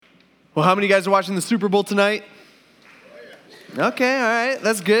Well, how many of you guys are watching the Super Bowl tonight? Okay, all right,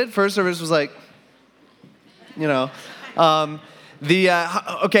 that's good. First service was like, okay,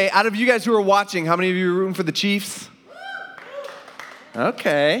 out of you guys who are watching, how many of you are rooting for the Chiefs?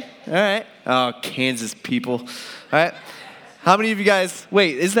 Okay, all right. Oh, Kansas people. All right. How many of you guys,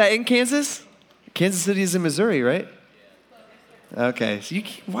 wait, is that in Kansas? Kansas City is in Missouri, right? Okay, so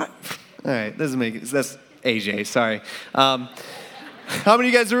what? All right, doesn't make it, that's AJ, sorry. How many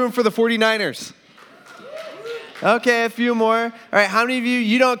of you guys are rooting for the 49ers? Okay, a few more. All right, how many of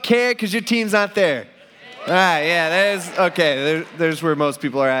you don't care because your team's not there? All right, yeah, there's where most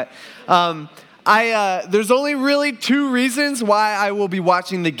people are at. There's only really two reasons why I will be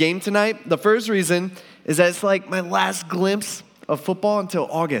watching the game tonight. The first reason is that it's like my last glimpse of football until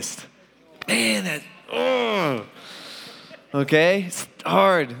August. Man, okay, it's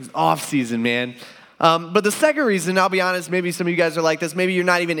hard. It's off season, man. But the second reason, I'll be honest, maybe some of you guys are like this. Maybe you're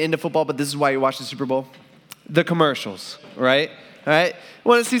not even into football, but this is why you watch the Super Bowl. The commercials, right? All right? I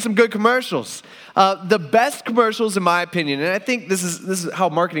want to see some good commercials. The best commercials, in my opinion, and I think this is how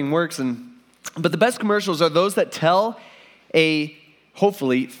marketing works, but the best commercials are those that tell a,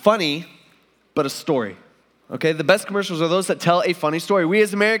 hopefully, funny, but a story. Okay, the best commercials are those that tell a funny story. We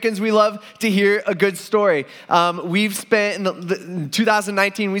as Americans, we love to hear a good story. We've spent, in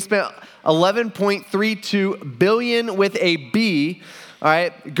 2019, we spent $11.32 billion with a B, all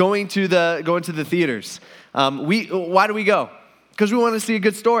right, going to the theaters. Why do we go? Because we want to see a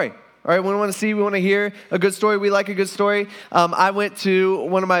good story. All right, we want to hear a good story. We like a good story. I went to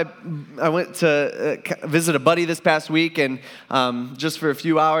visit a buddy this past week, and just for a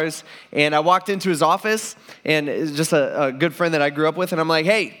few hours. And I walked into his office, and it's just a good friend that I grew up with. And I'm like,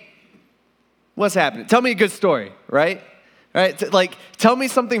 hey, what's happening? Tell me a good story, right? All right, like tell me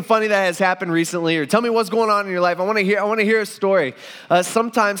something funny that has happened recently, or tell me what's going on in your life. I want to hear a story.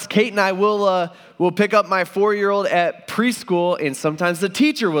 Sometimes Kate and I will pick up my 4-year-old at preschool, and sometimes the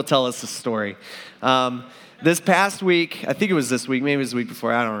teacher will tell us a story. This past week, I think it was this week, maybe it was the week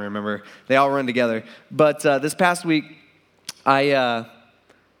before, I don't remember. They all run together. But this past week,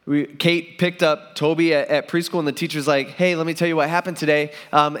 Kate picked up Toby at preschool, and the teacher's like, "Hey, let me tell you what happened today."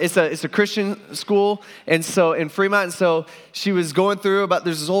 It's a Christian school, and so in Fremont, and so she was going through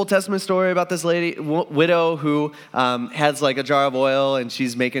there's this Old Testament story about this lady, widow, who has like a jar of oil, and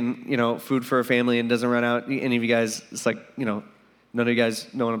she's making food for her family and doesn't run out. Any of you guys? It's like none of you guys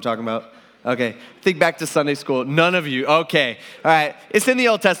know what I'm talking about. Okay, think back to Sunday school. None of you. Okay, all right. It's in the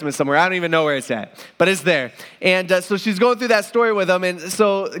Old Testament somewhere. I don't even know where it's at, but it's there. And so she's going through that story with them, and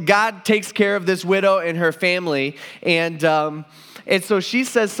so God takes care of this widow and her family, and so she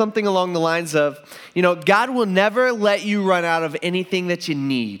says something along the lines of, God will never let you run out of anything that you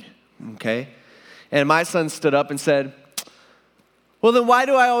need. Okay, and my son stood up and said, "Well, then why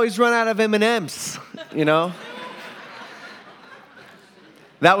do I always run out of M&Ms?"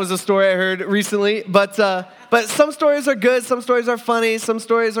 That was a story I heard recently, but some stories are good, some stories are funny, some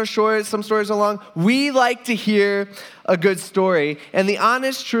stories are short, some stories are long. We like to hear a good story, and the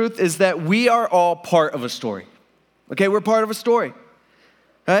honest truth is that we are all part of a story. Okay, we're part of a story.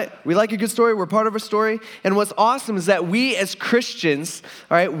 Right? We like a good story, we're part of a story, and what's awesome is that we as Christians,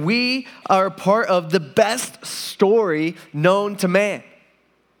 all right, we are part of the best story known to man.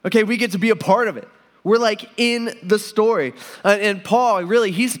 Okay, we get to be a part of it. We're like in the story. And Paul,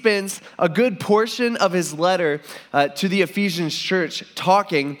 really, he spends a good portion of his letter to the Ephesians church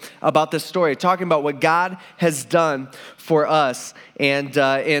talking about this story, talking about what God has done for us. And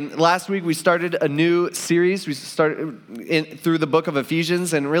last week we started a new series. We started through the book of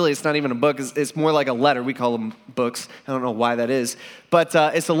Ephesians, and really it's not even a book. It's more like a letter. We call them books. I don't know why that is. But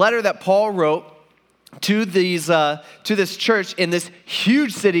it's a letter that Paul wrote to this church in this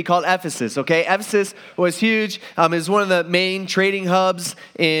huge city called Ephesus. Okay, Ephesus was huge. It was one of the main trading hubs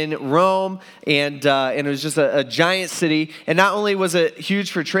in Rome, and it was just a giant city. And not only was it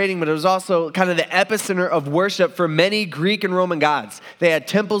huge for trading, but it was also kind of the epicenter of worship for many Greek and Roman gods. They had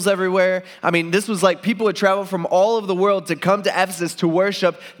temples everywhere. I mean, this was like people would travel from all over the world to come to Ephesus to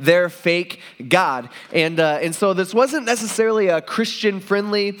worship their fake god. And so this wasn't necessarily a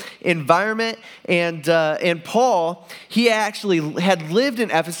Christian-friendly environment. And Paul, he actually had lived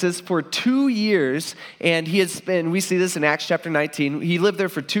in Ephesus for 2 years, and we see this in Acts chapter 19. He lived there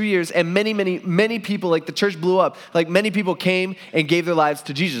for 2 years, and many people, like the church blew up. Like many people came and gave their lives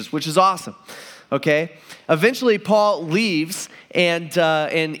to Jesus, which is awesome. Okay. Eventually, Paul leaves, and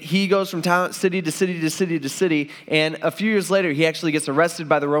he goes from city to city to city to city. And a few years later, he actually gets arrested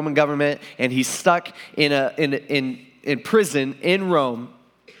by the Roman government, and he's stuck in prison in Rome.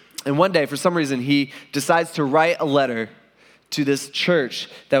 And one day, for some reason, he decides to write a letter to this church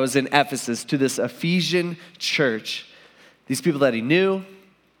that was in Ephesus, to this Ephesian church, these people that he knew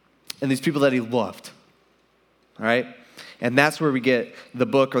and these people that he loved, all right? And that's where we get the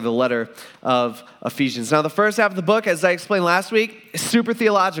book or the letter of Ephesians. Now, the first half of the book, as I explained last week, is super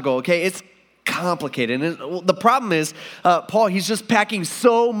theological, okay? It's complicated. And the problem is, Paul, he's just packing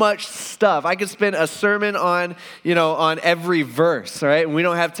so much stuff. I could spend a sermon on every verse, all right? And we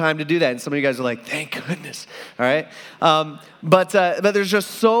don't have time to do that. And some of you guys are like, thank goodness, all right? But there's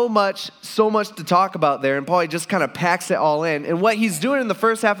just so much to talk about there. And Paul, he just kind of packs it all in. And what he's doing in the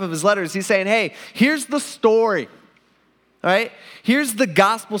first half of his letter is he's saying, hey, here's the story. All right? Here's the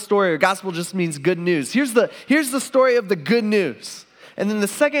gospel story. Or gospel just means good news. Here's the story of the good news. And then the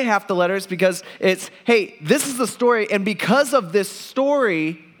second half of the letter is because it's, hey, this is the story, and because of this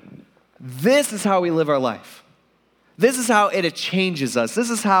story, this is how we live our life. This is how it changes us. This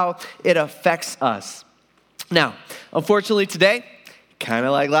is how it affects us. Now, unfortunately today, kind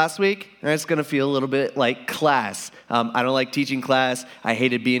of like last week, it's going to feel a little bit like class. I don't like teaching class. I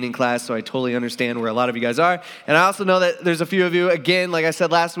hated being in class, so I totally understand where a lot of you guys are. And I also know that there's a few of you, again, like I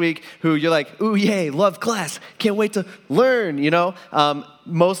said last week, who you're like, ooh, yay, love class. Can't wait to learn,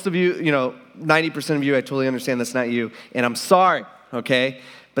 Most of you, 90% of you, I totally understand that's not you. And I'm sorry, okay?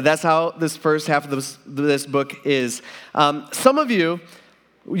 But that's how this first half of this book is. Some of you,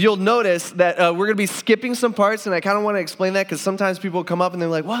 you'll notice that we're going to be skipping some parts, and I kind of want to explain that because sometimes people come up and they're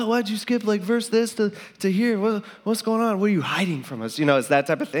like, why'd you skip like verse this to here? What's going on? What are you hiding from us? It's that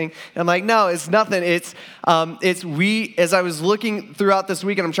type of thing. And I'm like, no, it's nothing. It's as I was looking throughout this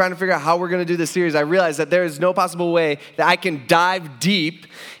week and I'm trying to figure out how we're going to do this series, I realized that there is no possible way that I can dive deep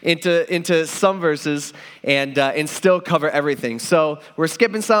into some verses and still cover everything. So we're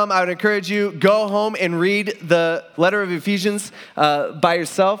skipping some. I would encourage you, go home and read the letter of Ephesians by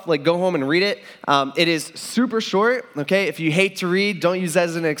yourself. Like, go home and read it. It is super short, okay? If you hate to read, don't use that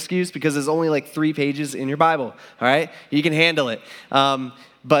as an excuse because there's only like 3 pages in your Bible, all right? You can handle it.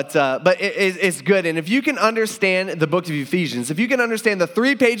 But it's good. And if you can understand the book of Ephesians, if you can understand the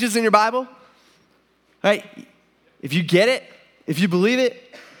 3 pages in your Bible, right? If you get it, if you believe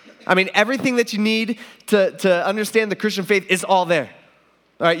it, everything that you need to understand the Christian faith is all there.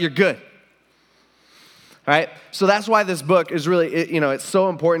 All right, you're good. All right, so that's why this book is really, it's so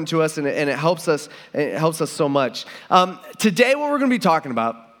important to us, and it helps us. It helps us so much. Today, what we're going to be talking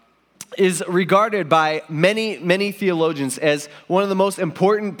about is regarded by many, many theologians as one of the most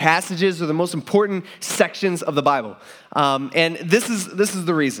important passages or the most important sections of the Bible. And this is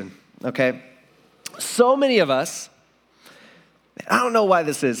the reason. Okay, so many of us. I don't know why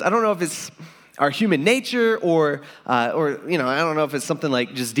this is. I don't know if it's our human nature or I don't know if it's something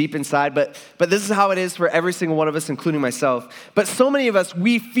like just deep inside, but this is how it is for every single one of us, including myself. But so many of us,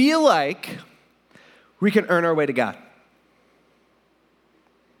 we feel like we can earn our way to God.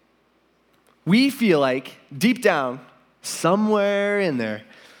 We feel like deep down, somewhere in there,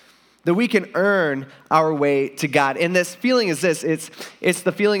 that we can earn our way to God. And this feeling is this, it's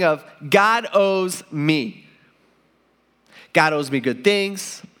the feeling of God owes me. God owes me good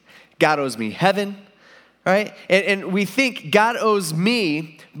things. God owes me heaven, right? And we think God owes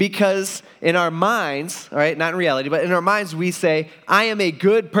me because in our minds, all right, not in reality, but in our minds we say, I am a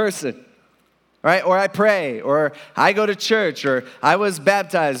good person, right? Or I pray, or I go to church, or I was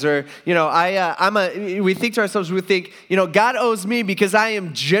baptized, or, we think to ourselves, God owes me because I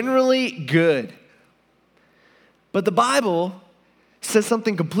am generally good. But the Bible says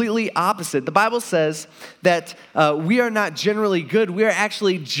something completely opposite. The Bible says that we are not generally good. We are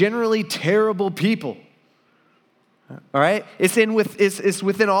actually generally terrible people. All right? It's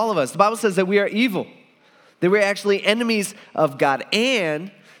within all of us. The Bible says that we are evil, that we're actually enemies of God.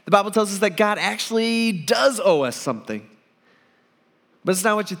 And the Bible tells us that God actually does owe us something. But it's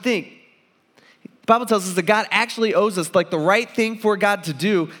not what you think. The Bible tells us that God actually owes us, like the right thing for God to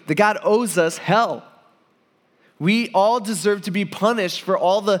do, that God owes us hell. We all deserve to be punished for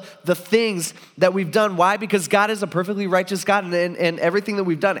all the things that we've done. Why? Because God is a perfectly righteous God, and everything that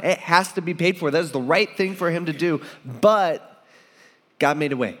we've done, it has to be paid for. That is the right thing for him to do. But God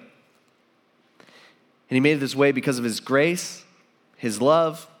made a way. And he made this way because of his grace, his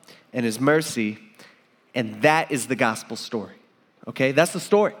love, and his mercy. And that is the gospel story. Okay? That's the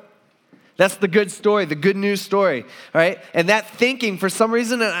story. That's the good story, the good news story, all right? And that thinking, for some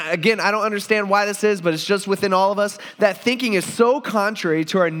reason, and again, I don't understand why this is, but it's just within all of us, that thinking is so contrary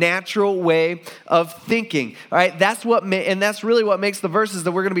to our natural way of thinking, all right? And that's really what makes the verses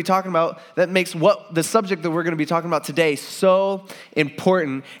that we're going to be talking about, that makes what the subject that we're going to be talking about today so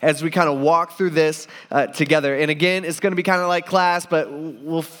important as we kind of walk through this together. And again, it's going to be kind of like class, but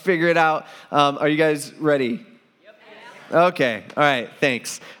we'll figure it out. Are you guys ready? Okay, all right,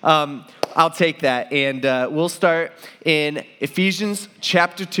 thanks. I'll take that, and we'll start in Ephesians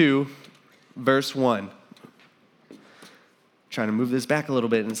chapter 2, verse 1. Trying to move this back a little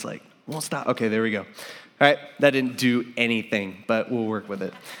bit, and it's like, won't stop. Okay, there we go. All right, that didn't do anything, but we'll work with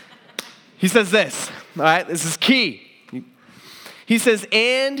it. He says this, all right, this is key. He says,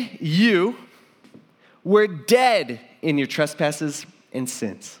 and you were dead in your trespasses and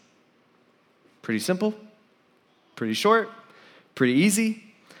sins. Pretty simple, pretty short, pretty easy.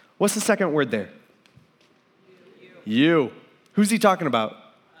 What's the second word there? You. Who's he talking about?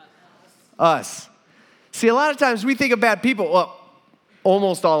 Us. See, a lot of times we think of bad people. Well,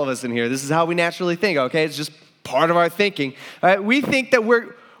 almost all of us in here, this is how we naturally think, okay? It's just part of our thinking. All right? We think that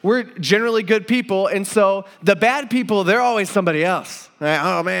we're generally good people, and so the bad people, they're always somebody else. Right?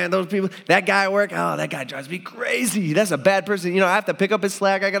 Oh, man, those people, that guy at work, oh, that guy drives me crazy. That's a bad person. I have to pick up his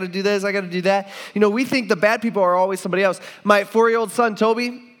slack. I got to do this. I got to do that. We think the bad people are always somebody else. My 4-year-old son,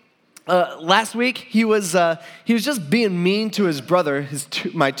 Toby, last week, he was just being mean to his brother,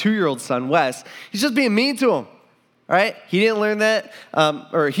 my 2-year-old son, Wes. He's just being mean to him. All right, he didn't learn that,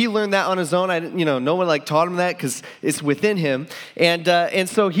 or he learned that on his own. No one taught him that because it's within him. And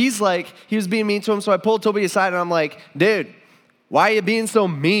so he was being mean to him. So I pulled Toby aside and I'm like, dude, why are you being so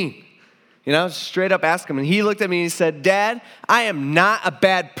mean? Straight up ask him. And he looked at me and he said, Dad, I am not a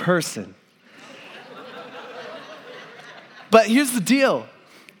bad person. But here's the deal.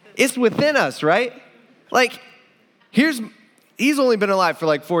 It's within us, right? He's only been alive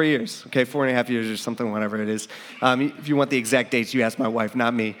for 4 years, okay, 4.5 years or something, whatever it is. If you want the exact dates, you ask my wife,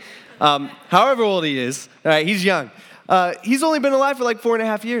 not me. However old he is, all right, he's young. He's only been alive for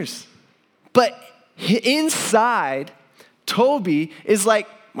 4.5 years. But inside, Toby is well,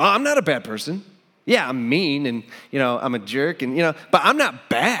 I'm not a bad person. Yeah, I'm mean and, I'm a jerk and, but I'm not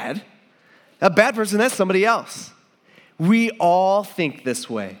bad. A bad person, that's somebody else. We all think this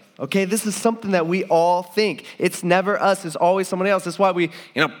way, okay? This is something that we all think. It's never us. It's always somebody else. That's why we,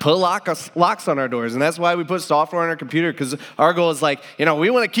 put locks on our doors, and that's why we put software on our computer, because our goal is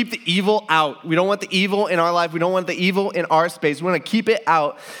we want to keep the evil out. We don't want the evil in our life. We don't want the evil in our space. We want to keep it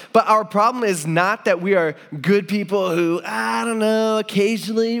out. But our problem is not that we are good people who,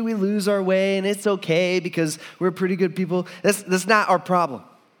 occasionally we lose our way, and it's okay because we're pretty good people. That's not our problem.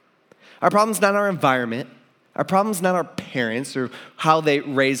 Our problem is not our environment. Our problem is not our parents or how they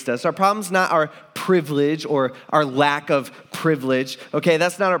raised us. Our problem is not our privilege or our lack of privilege. Okay,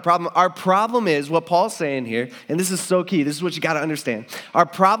 that's not our problem. Our problem is what Paul's saying here, and this is so key. This is what you got to understand. Our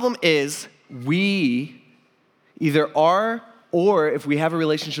problem is we either are, or if we have a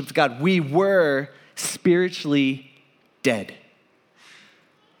relationship with God, we were spiritually dead.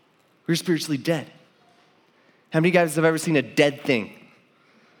 We're spiritually dead. How many of you guys have ever seen a dead thing?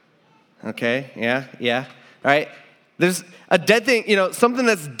 Okay, yeah. All right, there's a dead thing, something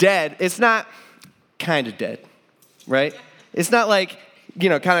that's dead. It's not kind of dead, right? It's not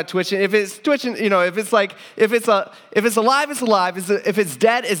kind of twitching. If it's twitching, if it's alive, it's alive. If it's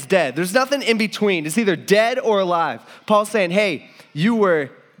dead, it's dead. There's nothing in between. It's either dead or alive. Paul's saying, hey, you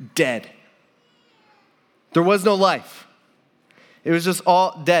were dead. There was no life. It was just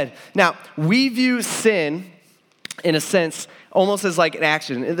all dead. Now, we view sin, in a sense, almost as an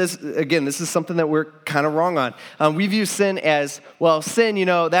action. And this is something that we're kind of wrong on. We view sin as, sin,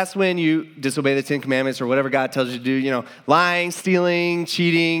 that's when you disobey the 10 Commandments or whatever God tells you to do, lying, stealing,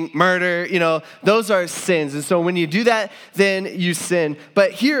 cheating, murder, those are sins. And so when you do that, then you sin.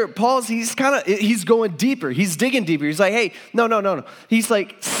 But here, he's going deeper. He's digging deeper. He's like, hey, no. He's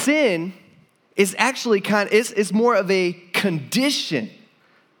like, sin is actually it's more of a condition.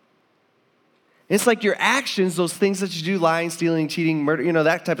 It's like your actions, those things that you do, lying, stealing, cheating, murder,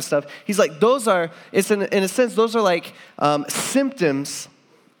 that type of stuff. He's like, in a sense, those are symptoms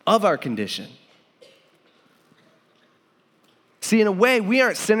of our condition. See, in a way, we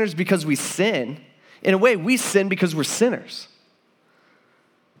aren't sinners because we sin. In a way, we sin because we're sinners.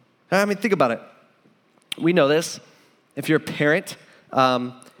 Think about it. We know this. If you're a parent,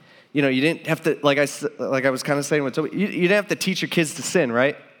 you didn't have to, like I was kind of saying with Toby, you didn't have to teach your kids to sin,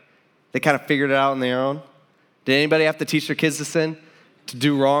 right? They kind of figured it out on their own. Did anybody have to teach their kids to sin, to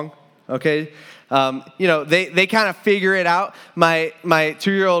do wrong? Okay, they kind of figure it out. My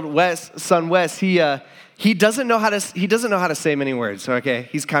 2-year-old son Wes, he doesn't know how to say many words. Okay,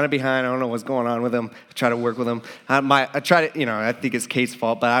 he's kind of behind. I don't know what's going on with him. I try to work with him. I try to, I think it's Kate's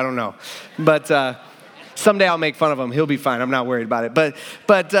fault, but I don't know. But someday I'll make fun of him. He'll be fine. I'm not worried about it.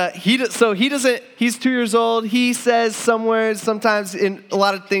 But he doesn't. He's 2 years old. He says some words. Sometimes in a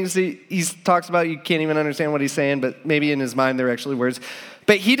lot of things he talks about, you can't even understand what he's saying. But maybe in his mind they're actually words.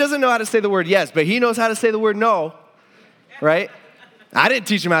 But he doesn't know how to say the word yes. But he knows how to say the word no. right? I didn't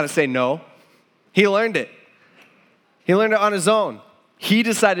teach him how to say no. He learned it. He learned it on his own. He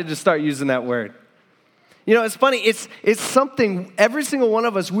decided to start using that word. You know, it's funny. It's something, every single one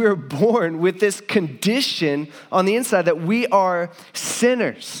of us, we are born with this condition on the inside that we are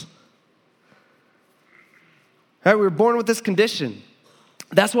sinners. Right? We were born with this condition.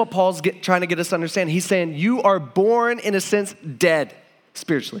 That's what Paul's trying to get us to understand. He's saying you are born, in a sense, dead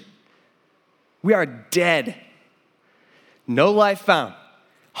spiritually. We are dead. No life found.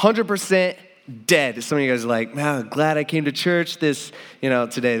 100% dead. Some of you guys are like, man, I'm glad I came to church today.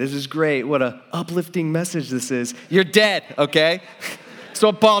 This is great. What an uplifting message this is. You're dead, okay? That's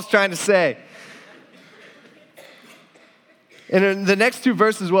what Paul's trying to say. And in the next two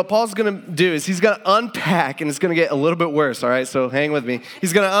verses, what Paul's going to do is he's going to unpack, and it's going to get a little bit worse, all right? So hang with me.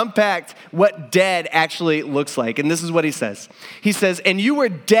 He's going to unpack what dead actually looks like. And this is what he says. He says, and you were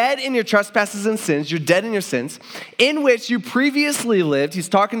dead in your trespasses and sins. You're dead in your sins, in which you previously lived. He's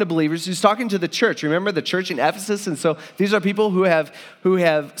talking to believers. He's talking to the church. Remember the church in Ephesus? And so these are people who have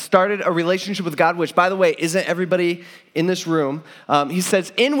started a relationship with God, which, by the way, isn't everybody in this room. He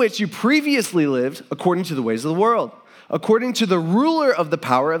says, in which you previously lived according to the ways of the world, according to the ruler of the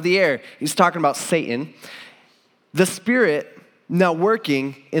power of the air. He's talking about Satan, the spirit now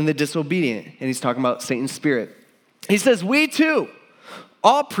working in the disobedient. And he's talking about Satan's spirit. He says, we too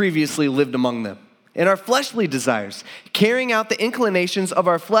all previously lived among them in our fleshly desires, carrying out the inclinations of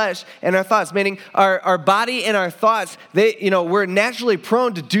our flesh and our thoughts, meaning our body and our thoughts, we're naturally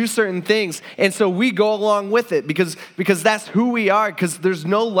prone to do certain things. And so we go along with it because that's who we are, because there's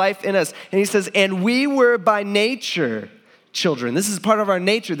no life in us. And he says, and we were by nature children. This is part of our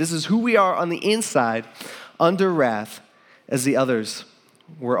nature. This is who we are on the inside, under wrath, as the others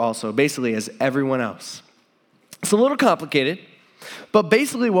were also, basically as everyone else. It's a little complicated. But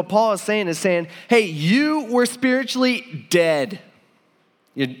basically what Paul is saying, hey, you were spiritually dead.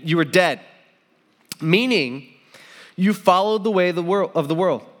 You were dead. Meaning, you followed the way of the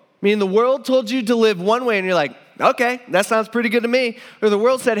world. Meaning the world told you to live one way, and you're like, okay, that sounds pretty good to me. Or the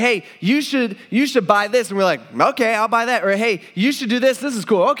world said, hey, you should buy this. And we're like, okay, I'll buy that. Or hey, you should do this. This is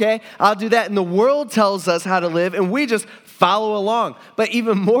cool. Okay, I'll do that. And the world tells us how to live, and we just follow along. But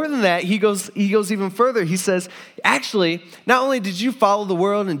even more than that, he goes even further. He says, actually, not only did you follow the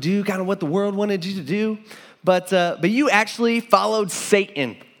world and do kind of what the world wanted you to do, but you actually followed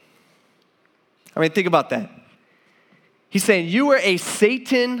Satan. I mean, think about that. He's saying you were a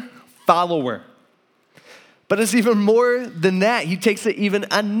Satan follower. But it's even more than that. He takes it even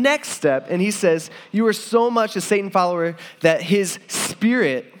a next step, and he says, you were so much a Satan follower that his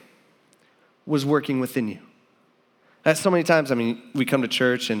spirit was working within you. So many times, we come to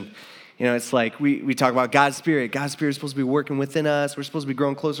church, and it's like we talk about God's Spirit. God's Spirit is supposed to be working within us. We're supposed to be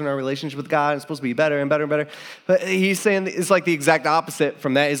growing closer in our relationship with God. It's supposed to be better and better and better. But he's saying it's like the exact opposite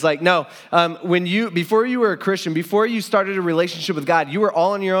from that. It's like, no, before you were a Christian, before you started a relationship with God, you were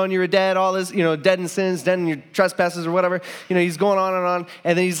all on your own. You were dead, all this, dead in sins, dead in your trespasses or whatever. He's going on and on.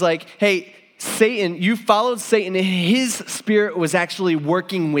 And then he's like, hey, Satan, you followed Satan, and his spirit was actually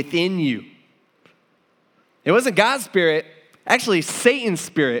working within you. It wasn't God's spirit. Actually, Satan's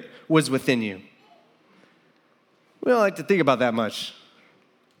spirit was within you. We don't like to think about that much.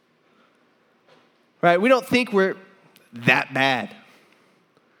 Right? We don't think we're that bad.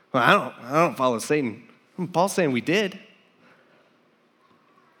 Well, I don't follow Satan. Paul's saying we did.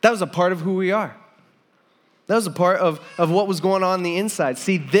 That was a part of who we are. That was a part of what was going on the inside.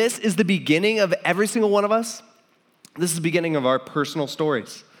 See, this is the beginning of every single one of us. This is the beginning of our personal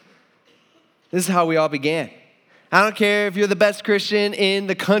stories. This is how we all began. I don't care if you're the best Christian in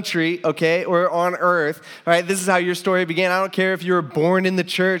the country, okay, or on earth, right? This is how your story began. I don't care if you were born in the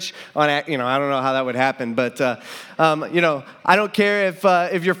church I don't know how that would happen, but, I don't care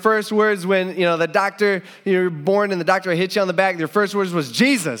if your first words when, the doctor, you were born and the doctor hit you on the back, your first words was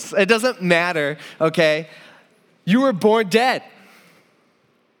Jesus. It doesn't matter, okay? You were born dead.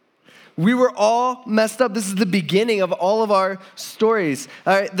 We were all messed up. This is the beginning of all of our stories.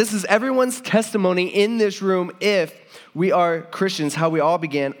 All right, this is everyone's testimony in this room if we are Christians, how we all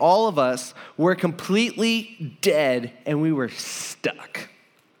began. All of us were completely dead and we were stuck.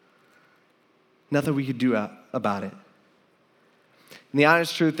 Nothing we could do about it. And the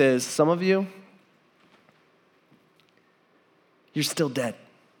honest truth is, some of you, you're still dead.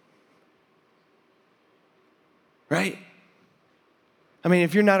 Right?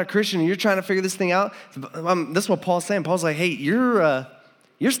 If you're not a Christian and you're trying to figure this thing out, this is what Paul's saying. Paul's like, hey, you're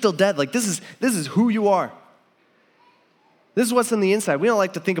still dead. Like, this is who you are. This is what's on the inside. We don't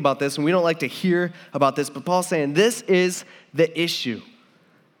like to think about this, and we don't like to hear about this, but Paul's saying this is the issue.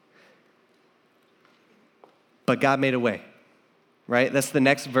 But God made a way. right? That's the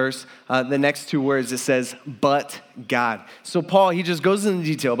next verse. The next two words, it says, but God. So Paul, he just goes into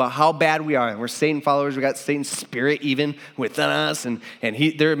detail about how bad we are. And we're Satan followers. We got Satan's spirit even within us. And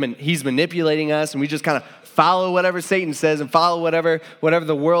he's manipulating us. And we just kind of follow whatever Satan says and follow whatever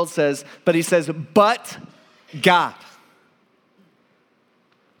the world says. But he says, but God.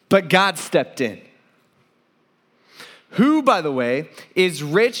 But God stepped in. Who, by the way, is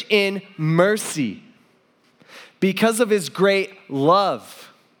rich in mercy, because of his great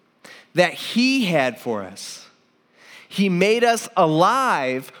love that he had for us. He made us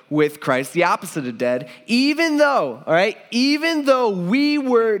alive with Christ, the opposite of dead, even though we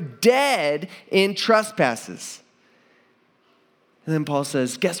were dead in trespasses. And then Paul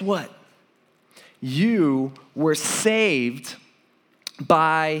says, guess what? You were saved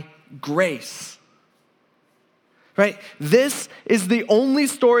by grace. Right? This is the only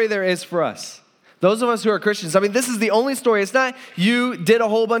story there is for us. Those of us who are Christians, this is the only story. It's not you did a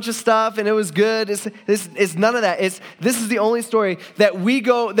whole bunch of stuff and it was good. It's none of that. This is the only story that we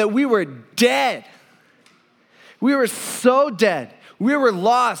were dead. We were so dead. We were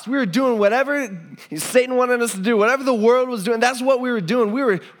lost. We were doing whatever Satan wanted us to do, whatever the world was doing. That's what we were doing.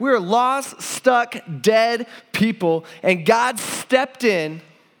 We were lost, stuck, dead people. And God stepped in,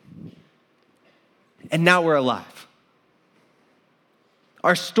 and now we're alive.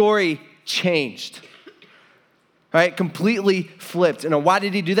 Our story changed, right? Completely flipped. And why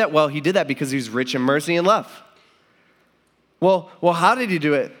did he do that? Well, he did that because he was rich in mercy and love. Well, how did he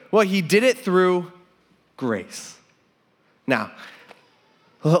do it? Well, he did it through grace. Now,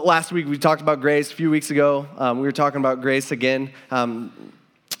 last week we talked about grace. A few weeks ago, we were talking about grace again.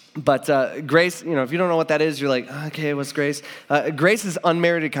 But grace, if you don't know what that is, you're like, okay, what's grace? Grace is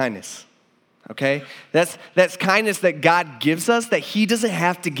unmerited kindness. Okay? That's kindness that God gives us that he doesn't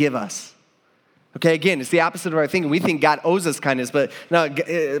have to give us. Okay, again, it's the opposite of our thinking. We think God owes us kindness, but no,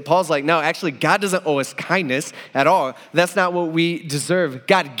 Paul's like, no, actually, God doesn't owe us kindness at all. That's not what we deserve.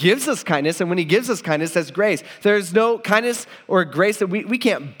 God gives us kindness, and when he gives us kindness, that's grace. There's no kindness or grace that we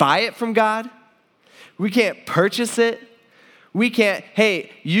can't buy it from God. We can't purchase it. We can't,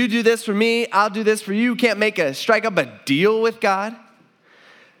 hey, you do this for me, I'll do this for you. We can't strike up a deal with God.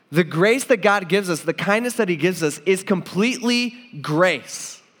 The grace that God gives us, the kindness that he gives us is completely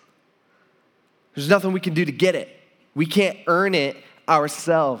grace. There's nothing we can do to get it. We can't earn it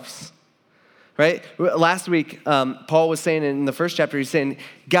ourselves, right? Last week, Paul was saying in the first chapter, he's saying,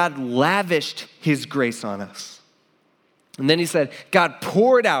 God lavished his grace on us. And then he said, God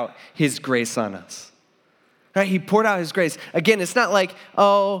poured out his grace on us. Right? He poured out his grace. Again, it's not like,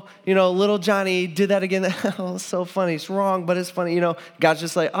 little Johnny did that again. Oh, it's so funny. It's wrong, but it's funny. God's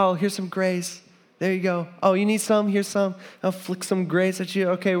just like, oh, here's some grace. There you go. Oh, you need some? Here's some. I'll flick some grace at you.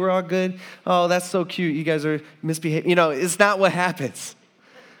 Okay, we're all good. Oh, that's so cute. You guys are misbehaving. It's not what happens.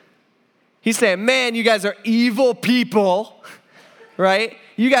 He's saying, man, you guys are evil people, right?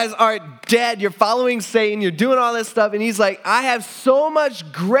 You guys are dead. You're following Satan. You're doing all this stuff. And he's like, I have so much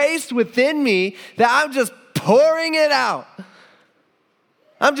grace within me that I'm just pouring it out.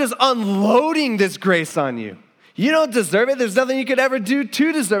 I'm just unloading this grace on you. You don't deserve it. There's nothing you could ever do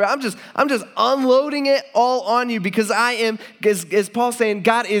to deserve it. I'm just unloading it all on you because I am, as Paul's saying,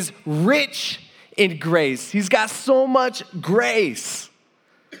 God is rich in grace. He's got so much grace.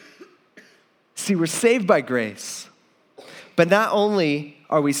 See, we're saved by grace. But not only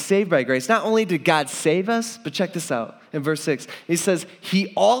are we saved by grace, not only did God save us, but check this out. In verse 6, he says,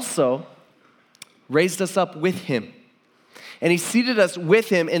 he also raised us up with him. And he seated us with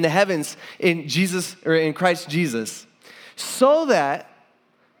him in the heavens in Christ Jesus, so that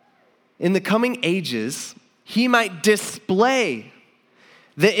in the coming ages, he might display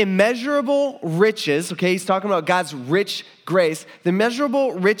the immeasurable riches, okay, he's talking about God's rich grace, the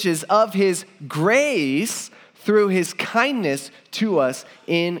immeasurable riches of his grace through his kindness to us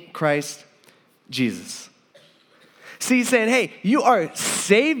in Christ Jesus. See, he's saying, hey, you are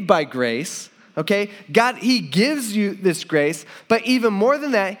saved by grace. Okay, God, he gives you this grace, but even more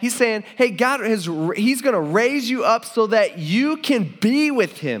than that, he's saying, hey, he's going to raise you up so that you can be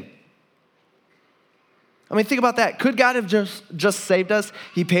with him. Think about that. Could God have just saved us?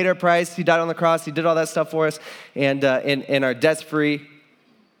 He paid our price. He died on the cross. He did all that stuff for us, and our debt's free.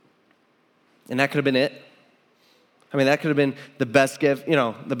 And that could have been it. That could have been the best gift,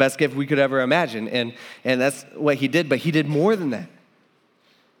 the best gift we could ever imagine. And that's what he did, but he did more than that.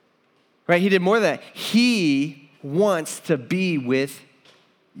 Right? He did more than that. He wants to be with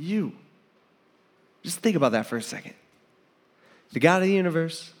you. Just think about that for a second. The God of the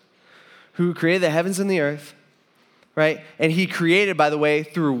universe, who created the heavens and the earth, right? And he created, by the way,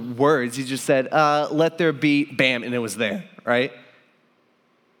 through words. He just said, let there be, bam, and it was there, right?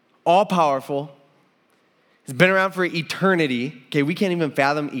 all powerful, has been around for eternity. Okay, we can't even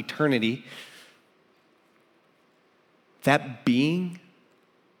fathom eternity. That being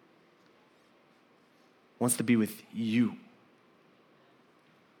wants to be with you.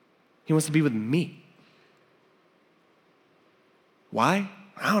 He wants to be with me. Why?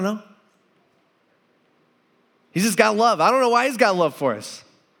 I don't know. He's just got love. I don't know why he's got love for us.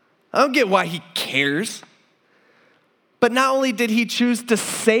 I don't get why he cares. But not only did he choose to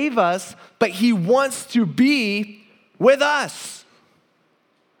save us, but he wants to be with us.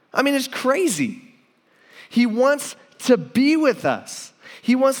 I mean, it's crazy. He wants to be with us.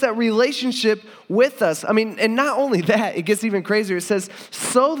 He wants that relationship with us. I mean, and not only that, it gets even crazier. It says,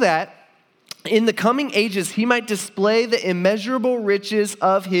 so that in the coming ages, he might display the immeasurable riches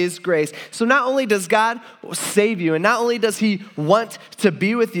of his grace. So not only does God save you, and not only does he want to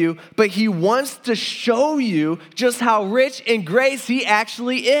be with you, but he wants to show you just how rich in grace he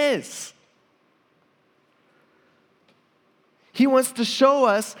actually is. He wants to show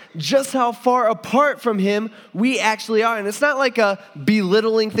us just how far apart from him we actually are. And it's not like a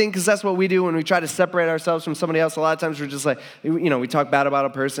belittling thing, because that's what we do when we try to separate ourselves from somebody else. A lot of times we're just like, we talk bad about a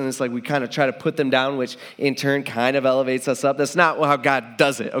person. It's like we kind of try to put them down, which in turn kind of elevates us up. That's not how God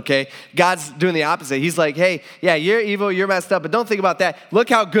does it, okay? God's doing the opposite. He's like, hey, yeah, you're evil, you're messed up, but don't think about that. Look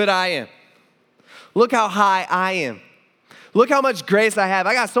how good I am. Look how high I am. Look how much grace I have.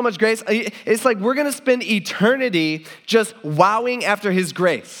 I got so much grace. It's like we're going to spend eternity just wowing after his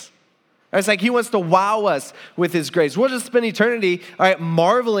grace. It's like he wants to wow us with his grace. We'll just spend eternity, all right,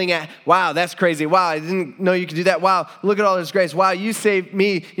 marveling at, wow, that's crazy. Wow, I didn't know you could do that. Wow, look at all this grace. Wow, you saved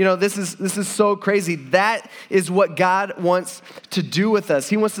me. This is so crazy. That is what God wants to do with us.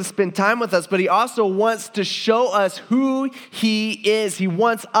 He wants to spend time with us, but he also wants to show us who he is. He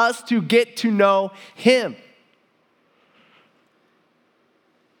wants us to get to know him.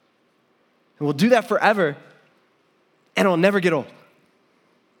 And we'll do that forever, and it'll never get old.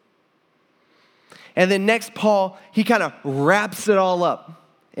 And then next, Paul, he kind of wraps it all up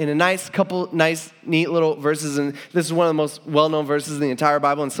in a couple neat little verses. And this is one of the most well-known verses in the entire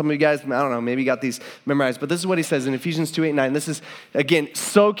Bible. And some of you guys, I don't know, maybe got these memorized. But this is what he says in Ephesians 2:8-9. This is, again,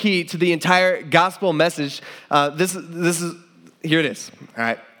 so key to the entire gospel message. This is, here it is. All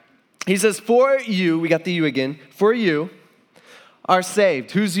right. He says, for you, we got the you again, for you are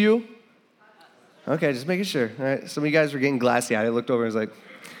saved. Who's you? Okay, just making sure. All right, some of you guys were getting glassy-eyed. I looked over and was like,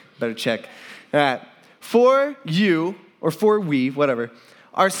 better check. All right, for you, or for we, whatever,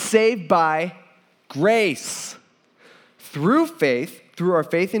 are saved by grace through faith, through our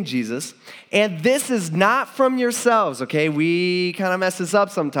faith in Jesus. And this is not from yourselves, okay? We kind of mess this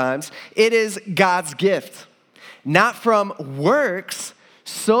up sometimes. It is God's gift, not from works,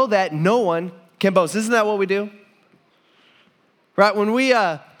 so that no one can boast. Isn't that what we do? Right, when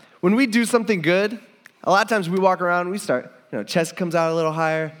we do something good, a lot of times we walk around, we start, chest comes out a little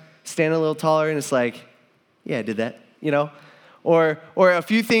higher, stand a little taller, and it's like, yeah, I did that, Or a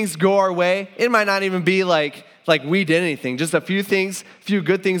few things go our way. It might not even be like we did anything. Just a few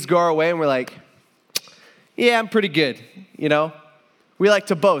good things go our way, and we're like, yeah, I'm pretty good, We like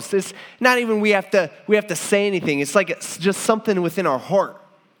to boast. It's not even we have to say anything. It's like it's just something within our heart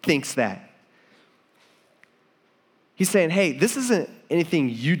thinks that. He's saying, hey, this isn't anything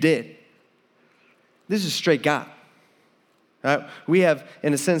you did. This is straight God. Right? We have,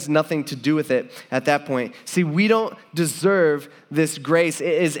 in a sense, nothing to do with it at that point. See, we don't deserve this grace.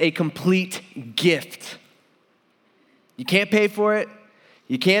 It is a complete gift. You can't pay for it.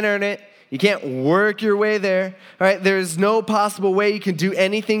 You can't earn it. You can't work your way there. All right? There's no possible way you can do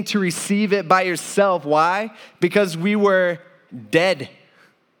anything to receive it by yourself. Why? Because we were dead.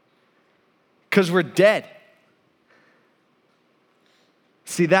 Because we're dead.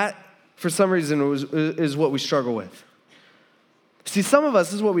 See, that, for some reason, is what we struggle with. See, some of us,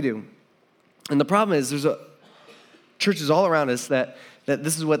 this is what we do. And the problem is there's churches all around us that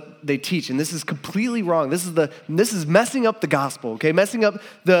this is what they teach, and this is completely wrong. This is messing up the gospel, okay? Messing up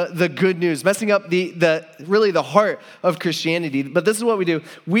the good news, messing up really the heart of Christianity. But this is what we do.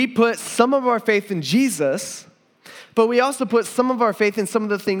 We put some of our faith in Jesus, but we also put some of our faith in some of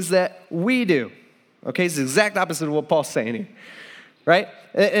the things that we do. Okay, it's the exact opposite of what Paul's saying here. Right?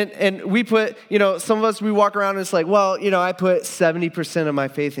 And we put, some of us, we walk around and it's like, well, I put 70% of my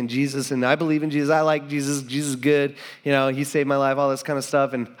faith in Jesus, and I believe in Jesus. I like Jesus. Jesus is good. He saved my life, all this kind of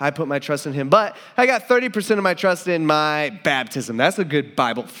stuff, and I put my trust in him. But I got 30% of my trust in my baptism. That's a good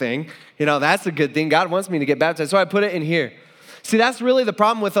Bible thing. That's a good thing. God wants me to get baptized, so I put it in here. See, that's really the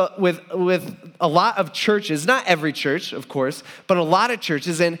problem with a lot of churches. Not every church, of course, but a lot of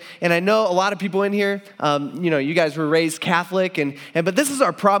churches. And I know a lot of people in here, you guys were raised Catholic, but this is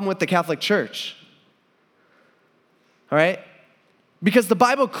our problem with the Catholic Church. All right? Because the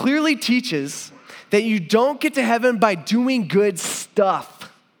Bible clearly teaches that you don't get to heaven by doing good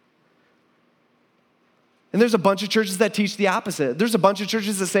stuff. And there's a bunch of churches that teach the opposite. There's a bunch of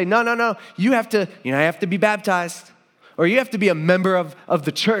churches that say, no, you have to be baptized, or you have to be a member of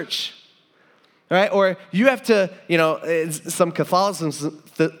the church, all right? Or you have to, some Catholicism,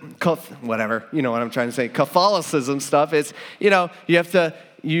 whatever, you know what I'm trying to say, Catholicism stuff is, you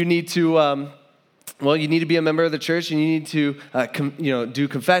need to be a member of the church, and you need to, do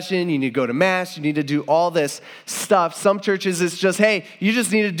confession, you need to go to mass, you need to do all this stuff. Some churches, it's just, hey, you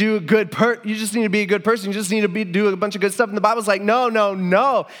just need to do you just need to be a good person, you just need to do a bunch of good stuff. And the Bible's like,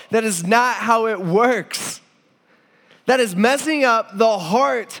 no, that is not how it works. That is messing up the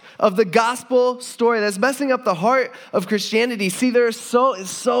heart of the gospel story. That's messing up the heart of Christianity. See, it's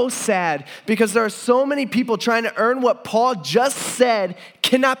so sad because there are so many people trying to earn what Paul just said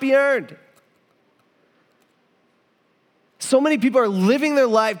cannot be earned. So many people are living their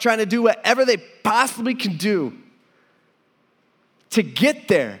life trying to do whatever they possibly can do to get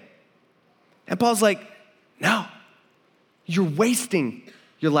there. And Paul's like, no, you're wasting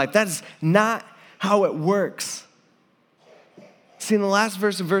your life. That is not how it works. See, in the last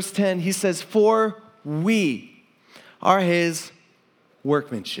verse of verse 10, he says, for we are his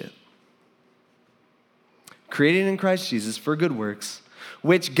workmanship, created in Christ Jesus for good works,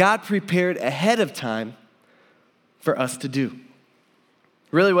 which God prepared ahead of time for us to do.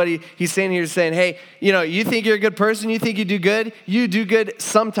 Really what he's saying here is saying, hey, you think you're a good person, you think you do good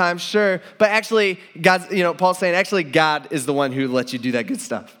sometimes, sure, but actually, Paul's saying, actually, God is the one who lets you do that good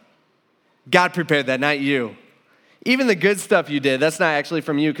stuff. God prepared that, not you. Even the good stuff you did, that's not actually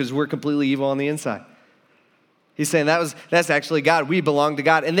from you because we're completely evil on the inside. He's saying that's actually God. We belong to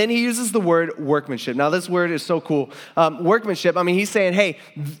God. And then he uses the word workmanship. Now, this word is so cool. Workmanship, he's saying, hey,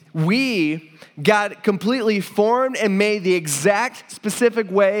 God completely formed and made the exact specific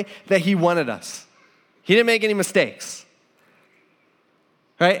way that he wanted us. He didn't make any mistakes.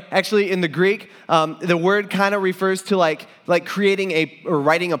 Right? Actually, in the Greek, the word kind of refers to like creating or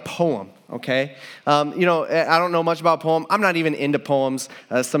writing a poem. Okay, I don't know much about poem. I'm not even into poems.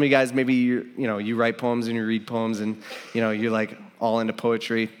 Some of you guys, maybe you write poems and you read poems, and you're like all into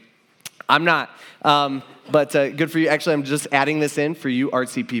poetry. I'm not, but good for you. Actually, I'm just adding this in for you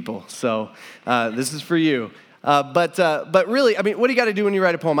artsy people. So this is for you. But really, what do you got to do when you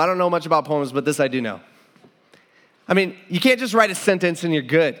write a poem? I don't know much about poems, but this I do know. You can't just write a sentence and you're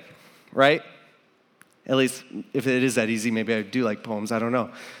good, right? At least if it is that easy, maybe I do like poems. I don't know.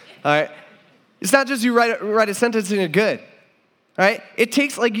 All right, it's not just you write a sentence and you're good. All right, it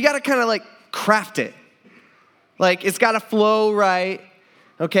takes you got to kind of craft it. It's got to flow right.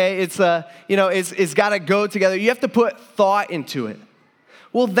 Okay, it's got to go together. You have to put thought into it.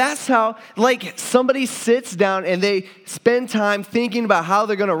 Well, that's how somebody sits down and they spend time thinking about how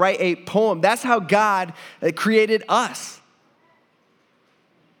they're going to write a poem. That's how God created us.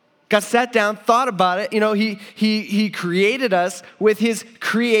 God sat down, thought about it. He created us with his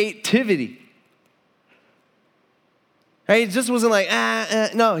creativity. Right? It just wasn't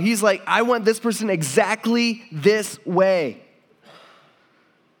no. He's like, I want this person exactly this way.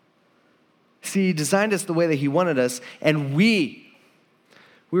 See, he designed us the way that he wanted us, and we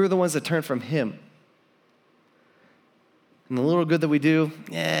were the ones that turned from him. And the little good that we do,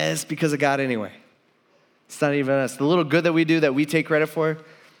 it's because of God anyway. It's not even us. The little good that we do that we take credit for,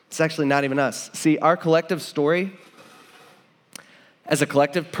 it's actually not even us. See, our collective story, as a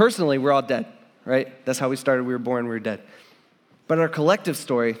collective, personally, we're all dead, right? That's how we started. We were born, we were dead. But our collective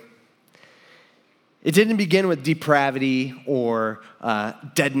story, it didn't begin with depravity or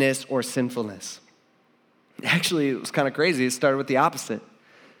deadness or sinfulness. Actually, it was kind of crazy. It started with the opposite.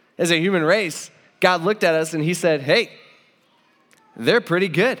 As a human race, God looked at us and he said, hey, they're pretty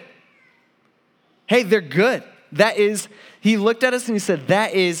good. Hey, they're good. He looked at us and he said,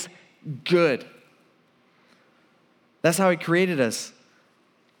 that is good. That's how he created us.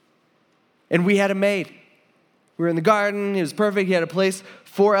 And we had him made. We were in the garden. He was perfect. He had a place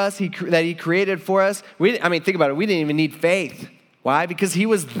for us that he created for us. Think about it. We didn't even need faith. Why? Because he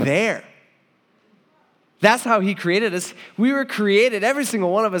was there. That's how he created us. We were created, every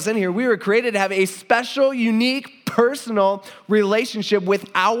single one of us in here, we were created to have a special, unique, personal relationship with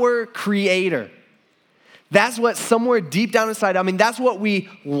our Creator. That's what somewhere deep down inside, that's what we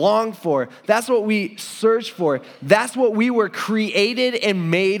long for. That's what we search for. That's what we were created and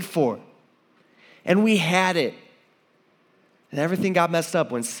made for. And we had it. And everything got messed up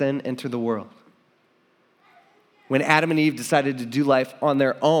when sin entered the world. When Adam and Eve decided to do life on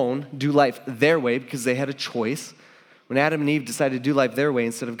their own, do life their way because they had a choice. When Adam and Eve decided to do life their way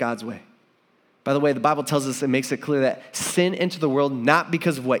instead of God's way. By the way, the Bible tells us, it makes it clear that sin entered the world not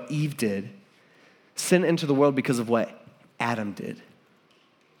because of what Eve did. Sin entered the world because of what Adam did.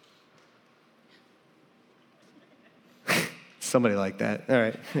 Somebody like that. All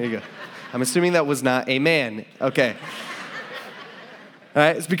right, here you go. I'm assuming that was not a man. Okay. All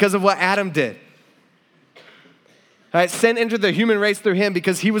right, it's because of what Adam did. All right, sin entered the human race through him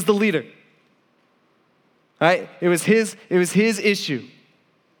because he was the leader. All right, it was his issue.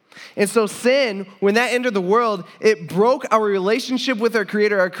 And so sin, when that entered the world, it broke our relationship with our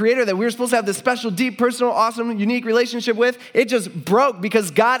creator that we were supposed to have this special, deep, personal, awesome, unique relationship with. It just broke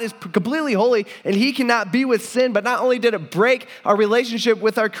because God is completely holy and he cannot be with sin. But not only did it break our relationship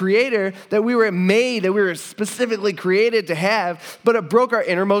with our creator that we were made, that we were specifically created to have, but it broke our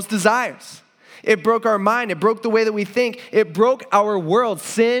innermost desires. It broke our mind. It broke the way that we think. It broke our world.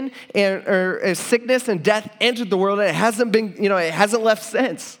 Sin and sickness and death entered the world, and it hasn't been, it hasn't left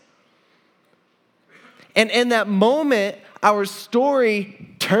since. And in that moment, our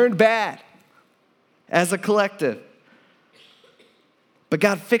story turned bad as a collective. But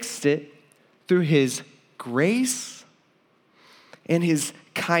God fixed it through his grace and his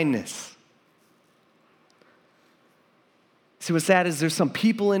kindness. See, what's sad is there's some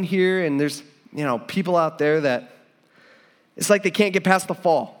people in here and there's, people out there that it's like they can't get past the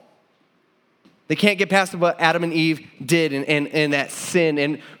fall. They can't get past what Adam and Eve did and that sin.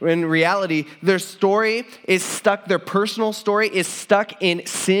 And in reality, their story is stuck, their personal story is stuck in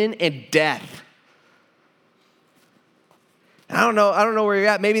sin and death. I don't know where you're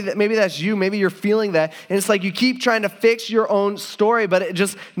at. Maybe that's you. Maybe you're feeling that. And it's like you keep trying to fix your own story, but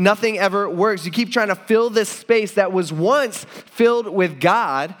nothing ever works. You keep trying to fill this space that was once filled with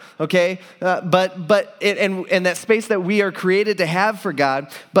God, okay? And that space that we are created to have for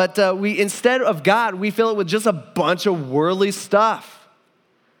God, but we instead of God, we fill it with just a bunch of worldly stuff.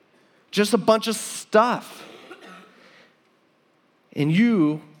 Just a bunch of stuff. And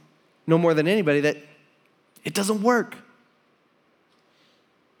you know more than anybody that it doesn't work.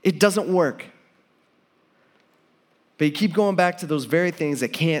 It doesn't work. But you keep going back to those very things that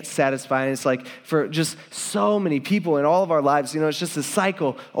can't satisfy. And it's like for just so many people in all of our lives, it's just a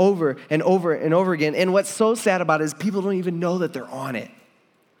cycle over and over and over again. And what's so sad about it is people don't even know that they're on it.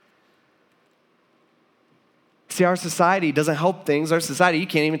 See, our society doesn't help things. Our society, you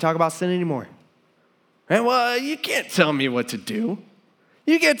can't even talk about sin anymore. Right? Well, you can't tell me what to do.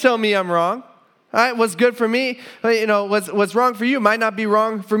 You can't tell me I'm wrong. All right, what's good for me, what's wrong for you might not be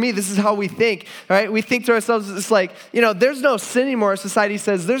wrong for me. This is how we think, all right? We think to ourselves, it's like, there's no sin anymore. Society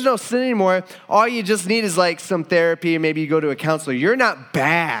says there's no sin anymore. All you just need is like some therapy, and maybe you go to a counselor. You're not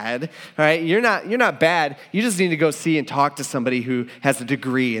bad, all right? You're not bad. You just need to go see and talk to somebody who has a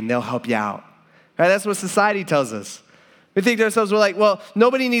degree, and they'll help you out. All right, that's what society tells us. We think to ourselves, we're like, well,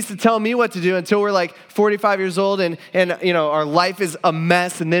 nobody needs to tell me what to do until we're like 45 years old and our life is a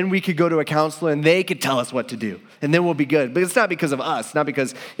mess, and then we could go to a counselor and they could tell us what to do, and then we'll be good. But it's not because of us, not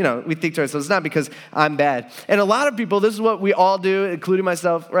because, we think to ourselves, it's not because I'm bad. And a lot of people, this is what we all do, including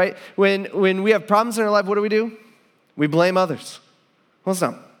myself, right? When we have problems in our life, what do? We blame others. Well,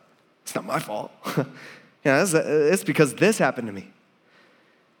 it's not my fault. It's because this happened to me.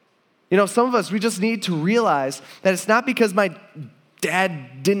 Some of us, we just need to realize that it's not because my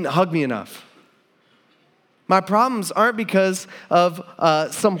dad didn't hug me enough. My problems aren't because of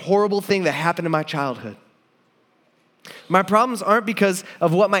some horrible thing that happened in my childhood. My problems aren't because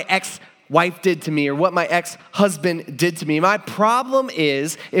of what my ex-wife did to me or what my ex-husband did to me. My problem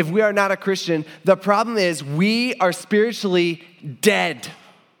is, if we are not a Christian, the problem is we are spiritually dead.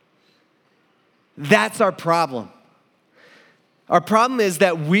 That's our problem. Our problem is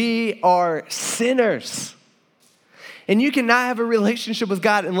that we are sinners. And you cannot have a relationship with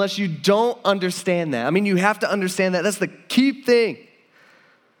God unless you don't understand that. I mean, you have to understand that. That's the key thing.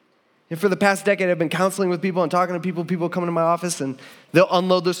 And for the past decade, I've been counseling with people and talking to people. People come into my office and they'll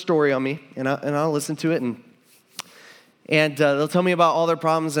unload their story on me, and I'll listen to it. And they'll tell me about all their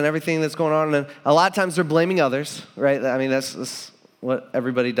problems and everything that's going on. And a lot of times they're blaming others, right? I mean, that's what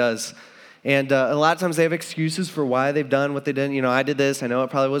everybody does. And a lot of times they have excuses for why they've done what they did. I did this. I know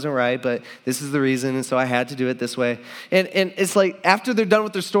it probably wasn't right, but this is the reason, and so I had to do it this way. And it's like after they're done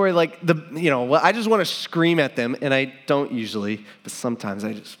with their story, like I just want to scream at them, and I don't usually, but sometimes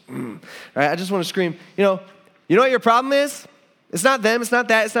I just, right? I just want to scream. You know what your problem is? It's not them. It's not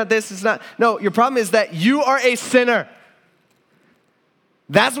that. It's not this. It's not. No, your problem is that you are a sinner.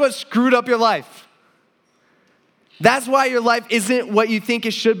 That's what screwed up your life. That's why your life isn't what you think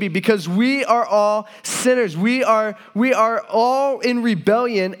it should be, because we are all sinners. We are all in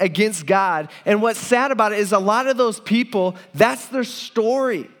rebellion against God. And what's sad about it is a lot of those people, that's their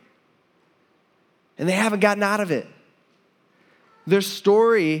story. And they haven't gotten out of it. Their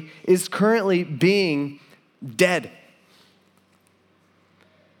story is currently being dead.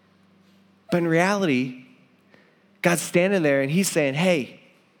 But in reality, God's standing there and he's saying, hey,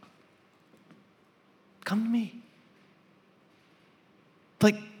 come to me.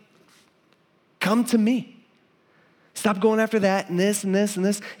 Like, come to me. Stop going after that and this and this and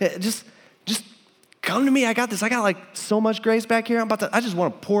this. Just come to me. I got this. I got like so much grace back here. I just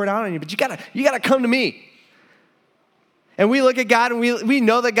want to pour it out on you, but you gotta come to me. And we look at God and we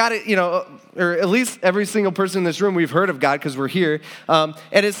know that God, or at least every single person in this room, we've heard of God because we're here. And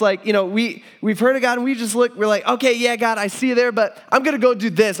it's like, we've heard of God and we just look, we're like, okay, yeah, God, I see you there, but I'm going to go do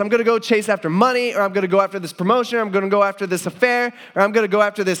this. I'm going to go chase after money, or I'm going to go after this promotion, or I'm going to go after this affair, or I'm going to go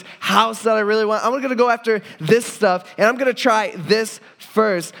after this house that I really want. I'm going to go after this stuff, and I'm going to try this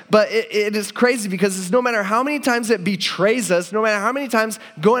first. But it is crazy because it's no matter how many times it betrays us, no matter how many times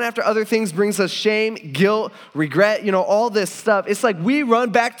going after other things brings us shame, guilt, regret, all this stuff, it's like we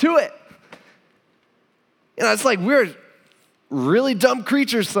run back to it. It's like we're really dumb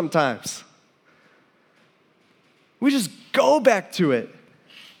creatures sometimes. We just go back to it.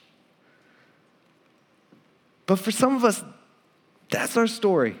 But for some of us, that's our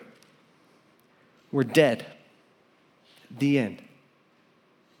story. We're dead. The end.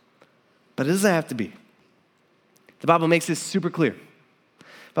 But it doesn't have to be. The Bible makes this super clear. The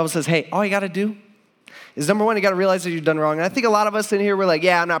Bible says, hey, all you got to do is, number one, you got to realize that you've done wrong. And I think a lot of us in here, we're like,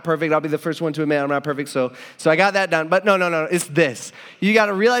 yeah, I'm not perfect. I'll be the first one to admit I'm not perfect. So I got that done. But no, it's this. You got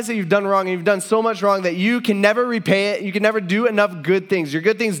to realize that you've done wrong, and you've done so much wrong that you can never repay it. You can never do enough good things. Your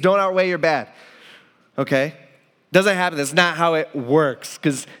good things don't outweigh your bad. Okay? Doesn't happen. That's not how it works.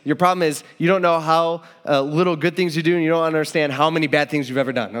 Because your problem is you don't know how little good things you do, and you don't understand how many bad things you've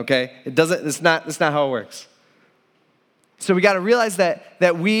ever done. Okay? That's not how it works. So we got to realize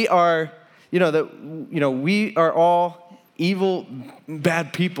that we are, we are all evil,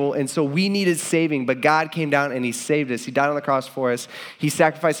 bad people, and so we needed saving, but God came down and he saved us. He died on the cross for us. He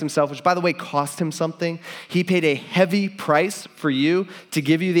sacrificed himself, which, by the way, cost him something. He paid a heavy price for you to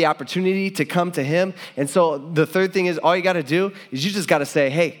give you the opportunity to come to him. And so the third thing is, all you got to do is you just got to say,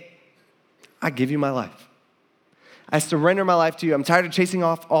 hey, I give you my life. I surrender my life to you. I'm tired of chasing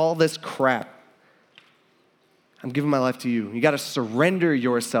off all this crap. I'm giving my life to you. You got to surrender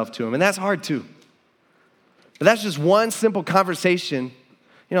yourself to him. And that's hard too. But that's just one simple conversation.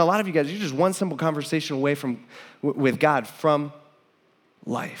 A lot of you guys, you're just one simple conversation away with God from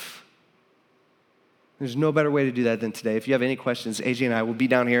life. There's no better way to do that than today. If you have any questions, AJ and I will be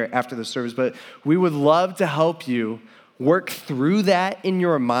down here after the service. But we would love to help you work through that in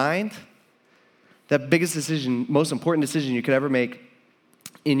your mind. That biggest decision, most important decision you could ever make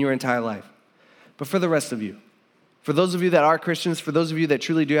in your entire life. But for the rest of you, for those of you that are Christians, for those of you that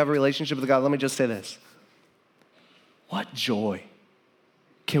truly do have a relationship with God, let me just say this. What joy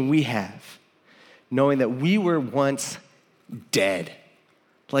can we have knowing that we were once dead,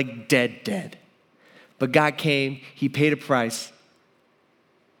 like dead. But God came, he paid a price,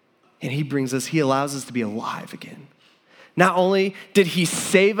 and he allows us to be alive again. Not only did he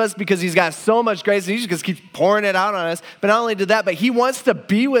save us because he's got so much grace and he just keeps pouring it out on us, but not only did that, but he wants to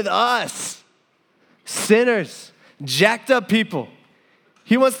be with us, sinners, jacked up people.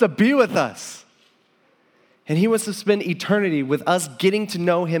 He wants to be with us. And he wants to spend eternity with us getting to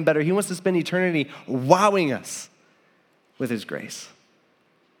know him better. He wants to spend eternity wowing us with his grace.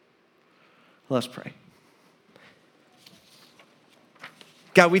 Let's pray.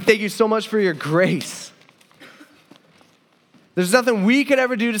 God, we thank you so much for your grace. There's nothing we could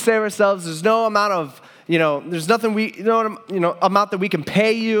ever do to save ourselves. There's no amount of, there's nothing amount that we can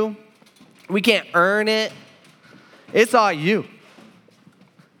pay you. We can't earn it. It's all you. All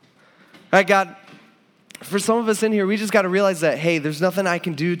right, God, for some of us in here, we just got to realize that, hey, there's nothing I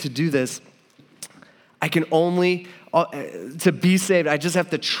can do to do this. I can only, to be saved, I just have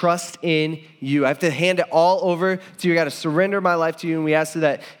to trust in you. I have to hand it all over to you. I got to surrender my life to you. And we ask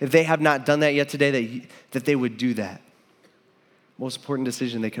that if they have not done that yet today, that they would do that. Most important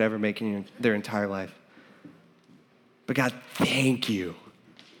decision they could ever make in their entire life. But God, thank you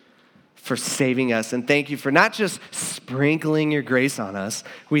for saving us. And thank you for not just sprinkling your grace on us.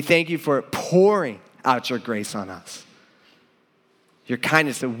 We thank you for pouring out your grace on us. Your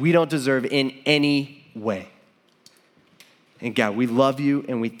kindness that we don't deserve in any way. And God, we love you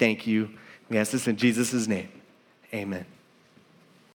and we thank you. We ask this in Jesus' name. Amen.